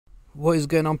What is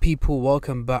going on, people?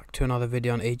 Welcome back to another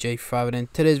video on AJ5, and in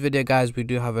today's video guys we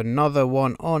do have another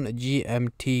one on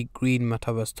GMT Green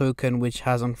Metaverse token, which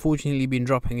has unfortunately been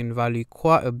dropping in value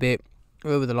quite a bit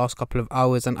over the last couple of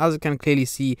hours, and as you can clearly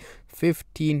see,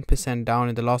 15% down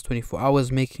in the last 24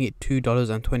 hours, making it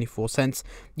 $2.24.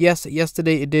 Yes,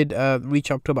 yesterday it did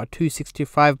reach up to about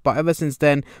 265, but ever since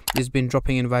then it's been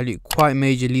dropping in value quite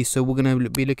majorly. So we're going to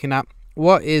be looking at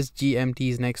what is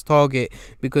GMT's next target,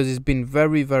 because it's been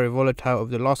very volatile over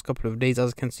the last couple of days. As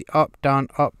you can see, up, down,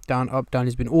 up, down, up, down.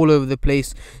 It's been all over the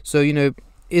place. So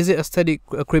is it a steady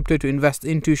crypto to invest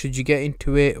into? Should you get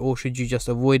into it or should you just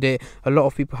avoid it? A lot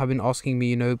of people have been asking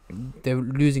me, they're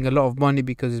losing a lot of money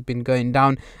because it's been going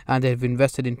down, and they've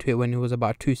invested into it when it was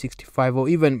about 265 or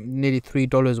even nearly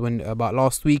 $3 when about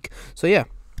last week. So yeah,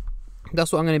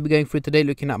 that's what I'm going to be going through today,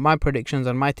 looking at my predictions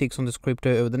and my takes on this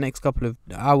crypto over the next couple of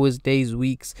hours, days,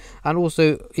 weeks, and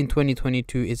also in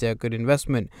 2022, is it a good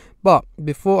investment? But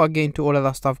before I get into all of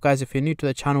that stuff, guys, if you're new to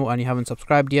the channel and you haven't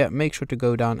subscribed yet, make sure to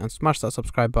go down and smash that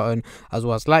subscribe button, as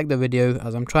well as like the video,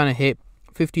 as I'm trying to hit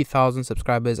 50,000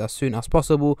 subscribers as soon as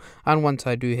possible. And once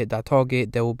I do hit that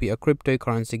target, there will be a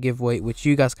cryptocurrency giveaway which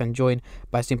you guys can join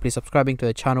by simply subscribing to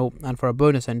the channel, and for a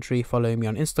bonus entry, following me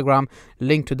on Instagram.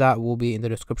 Link to that will be in the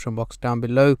description box down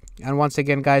below. And once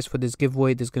again guys, for this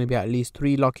giveaway there's going to be at least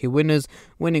 3 lucky winners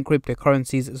winning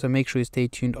cryptocurrencies, so make sure you stay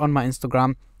tuned on my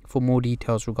Instagram for more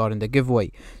details regarding the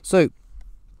giveaway. So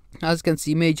as you can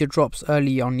see, major drops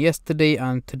early on yesterday,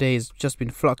 and today has just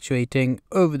been fluctuating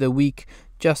over the week,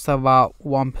 just about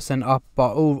 1% up,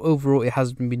 but overall it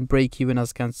has been break even.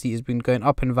 As you can see, it's been going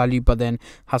up in value but then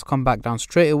has come back down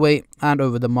straight away, and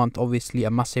over the month obviously a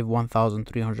massive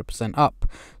 1,300% up.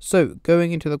 So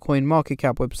going into the coin market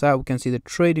cap website, we can see the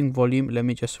trading volume. Let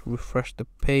me just refresh the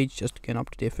page just to get an up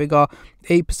to date figure.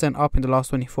 8% up in the last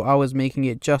 24 hours, making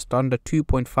it just under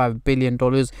 $2.5 billion,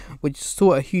 which is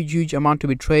still a huge amount to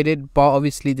be traded. But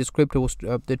obviously this crypto was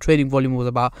the trading volume was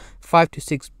about $5 to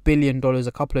 $6 billion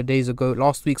a couple of days ago,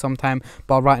 last week sometime,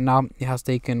 but right now it has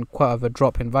taken quite a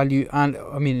drop in value, and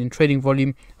I mean in trading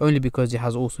volume, only because it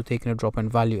has also taken a drop in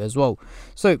value as well.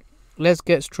 So let's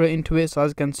get straight into it. So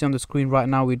as you can see on the screen right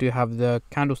now, we do have the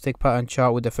candlestick pattern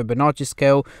chart with the Fibonacci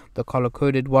scale, the color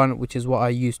coded one, which is what I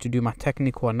use to do my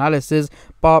technical analysis.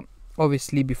 But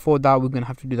obviously before that we're going to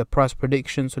have to do the price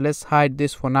prediction, so let's hide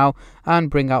this for now and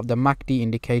bring out the MACD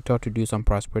indicator to do some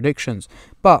price predictions.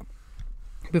 But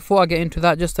before I get into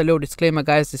that, just a little disclaimer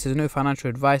guys, this is no financial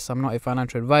advice. I'm not a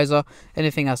financial advisor.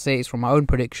 Anything I say is from my own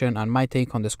prediction and my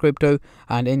take on this crypto,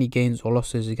 and any gains or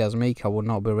losses you guys make I will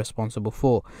not be responsible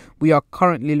for. We are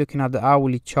currently looking at the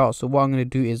hourly chart, so what I'm going to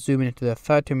do is zoom in into the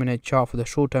 30-minute chart for the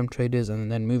short-term traders,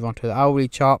 and then move on to the hourly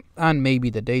chart and maybe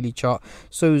the daily chart.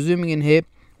 So zooming in here,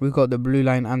 we've got the blue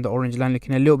line and the orange line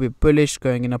looking a little bit bullish,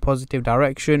 going in a positive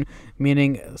direction,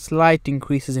 meaning slight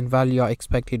increases in value are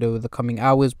expected over the coming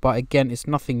hours. But again, it's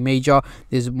nothing major.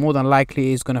 There's more than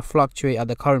likely is going to fluctuate at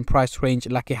the current price range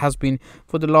like it has been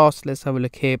for the last, let's have a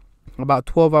look here, about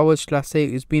 12 hours, should I say.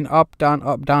 It's been up down,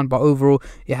 but overall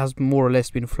it has more or less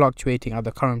been fluctuating at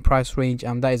the current price range,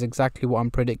 and that is exactly what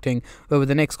I'm predicting over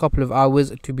the next couple of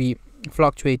hours, to be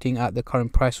fluctuating at the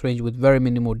current price range with very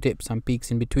minimal dips and peaks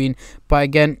in between. But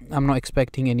again, I'm not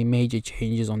expecting any major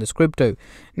changes on this crypto.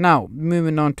 Now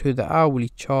moving on to the hourly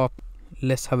chart,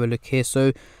 let's have a look here.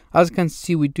 So as you can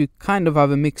see, we do kind of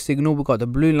have a mixed signal. We've got the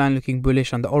blue line looking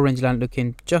bullish and the orange line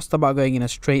looking just about going in a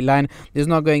straight line. There's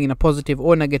not going in a positive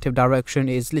or negative direction.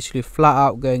 It is literally flat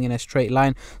out going in a straight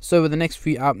line. So over the next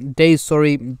few days,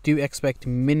 do expect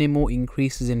minimal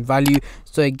increases in value.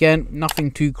 So again,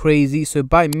 nothing too crazy. So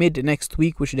by mid next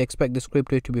week, we should expect this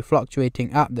crypto to be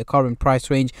fluctuating at the current price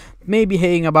range, maybe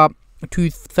hitting about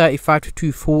 235 to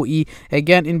 240.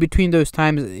 Again, in between those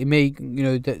times, it may,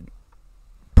 the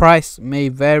price may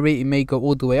vary. It may go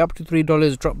all the way up to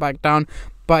 $3, drop back down.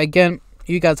 But again,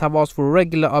 you guys have asked for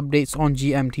regular updates on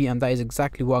GMT, and that is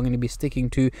exactly what I'm going to be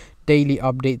sticking to. Daily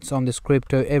updates on this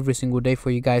crypto every single day for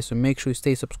you guys, so make sure you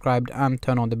stay subscribed and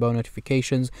turn on the bell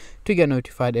notifications to get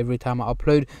notified every time I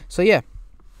upload. So yeah,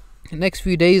 the next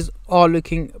few days are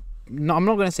looking, no, I'm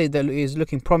not going to say that it is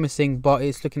looking promising, but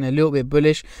it's looking a little bit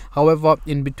bullish. However,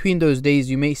 in between those days,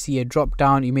 you may see a drop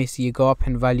down, you may see a go up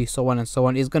in value, so on and so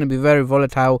on. It's going to be very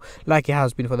volatile, like it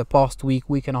has been for the past week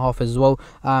and a half as well.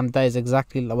 That is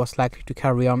exactly what's likely to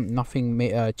carry on. Nothing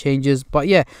changes. But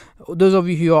yeah, those of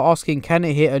you who are asking, can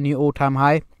it hit a new all-time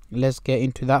high? Let's get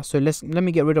into that. So let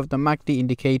me get rid of the MACD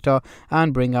indicator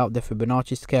and bring out the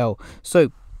Fibonacci scale.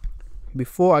 So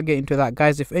before I get into that,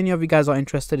 guys, if any of you guys are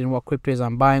interested in what cryptos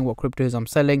I'm buying, what cryptos I'm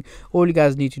selling, all you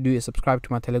guys need to do is subscribe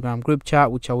to my Telegram group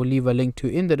chat, which I will leave a link to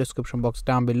in the description box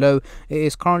down below. It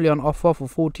is currently on offer for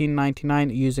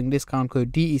 $14.99 using discount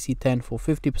code DEC10 for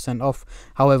 50% off.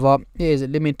 However, it is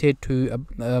limited to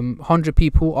 100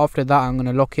 people. After that, I'm going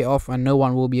to lock it off and no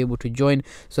one will be able to join.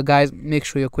 So guys, make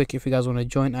sure you're quick if you guys want to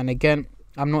join. And again,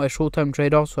 I'm not a short-term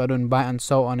trader, so I don't buy and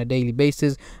sell on a daily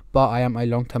basis, but I am a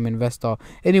long-term investor.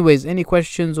 Anyways, any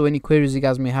questions or any queries you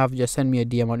guys may have, just send me a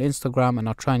DM on Instagram and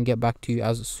I'll try and get back to you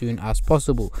as soon as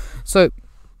possible. So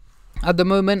at the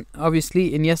moment,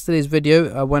 obviously in yesterday's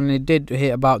video, when it did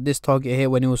hit about this target here,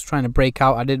 when it was trying to break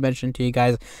out, I did mention to you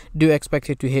guys, do expect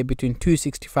it to hit between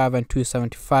 265 and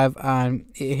 275, and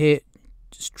it hit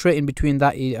straight in between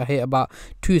that. It hit about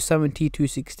 270,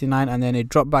 269, and then it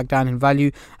dropped back down in value,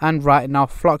 and right now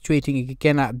fluctuating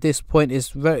again. At this point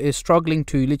is struggling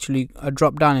to literally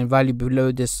drop down in value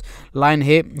below this line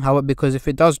here. However, because if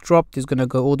it does drop, it's going to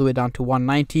go all the way down to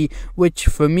 190, which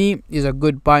for me is a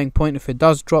good buying point. If it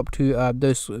does drop to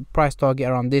those price target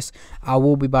around this, I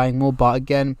will be buying more, but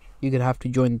again, you're gonna have to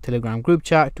join the Telegram group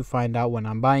chat to find out when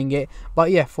I'm buying it.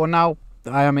 But yeah, for now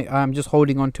I am just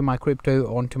holding on to my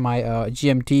crypto, onto my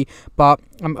GMT, but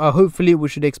hopefully we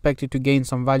should expect it to gain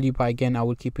some value. But again, I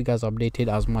will keep you guys updated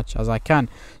as much as I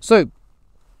can. So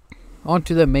on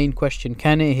to the main question,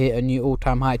 can it hit a new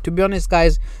all-time high? To be honest,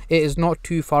 guys, it is not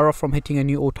too far off from hitting a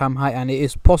new all-time high, and it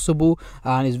is possible,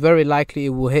 and it's very likely it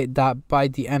will hit that by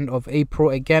the end of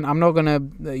April. Again, I'm not gonna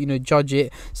judge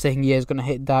it saying yeah it's gonna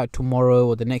hit that tomorrow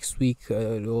or the next week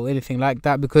or anything like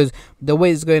that, because the way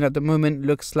it's going at the moment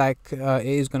looks like it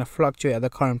is gonna fluctuate at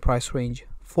the current price range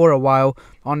for a while,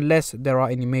 unless there are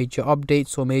any major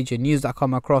updates or major news that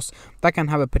come across that can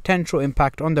have a potential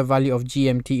impact on the value of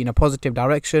GMT in a positive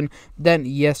direction. Then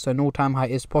yes, an all-time high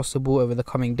is possible over the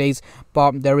coming days,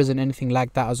 but there isn't anything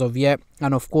like that as of yet.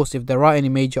 And of course, if there are any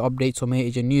major updates or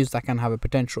major news that can have a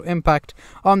potential impact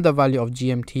on the value of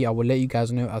GMT, I will let you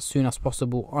guys know as soon as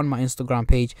possible on my Instagram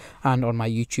page and on my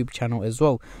YouTube channel as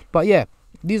well. But yeah,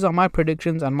 these are my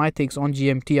predictions and my takes on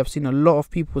GMT. I've seen a lot of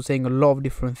people saying a lot of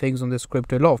different things on this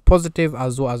crypto, a lot of positive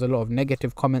as well as a lot of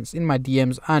negative comments in my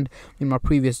DMs and in my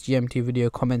previous GMT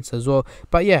video comments as well.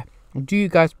 But yeah, do you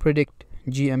guys predict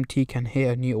GMT can hit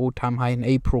a new all-time high in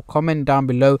April? Comment down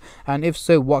below, and if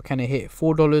so, what can it hit?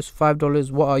 $4,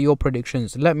 $5? What are your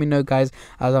predictions? Let me know, guys,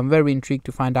 as I'm very intrigued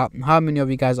to find out how many of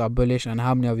you guys are bullish and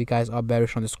how many of you guys are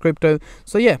bearish on this crypto.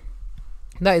 So yeah,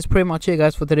 that is pretty much it,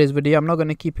 guys, for today's video. I'm not going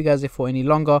to keep you guys here for any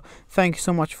longer. Thank you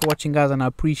so much for watching, guys, and I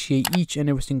appreciate each and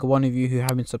every single one of you who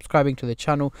have been subscribing to the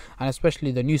channel, and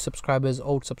especially the new subscribers,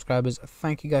 old subscribers.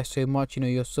 Thank you guys so much.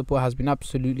 Your support has been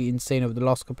absolutely insane over the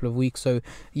last couple of weeks. So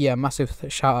yeah, massive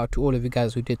shout out to all of you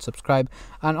guys who did subscribe.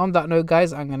 And on that note,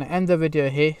 guys, I'm going to end the video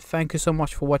here. Thank you so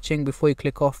much for watching. Before you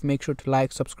click off, make sure to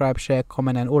like, subscribe, share,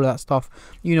 comment, and all of that stuff.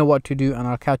 You know what to do, and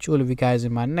I'll catch all of you guys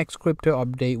in my next crypto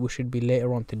update, which should be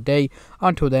later on today.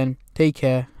 Until then, take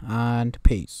care and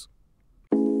peace.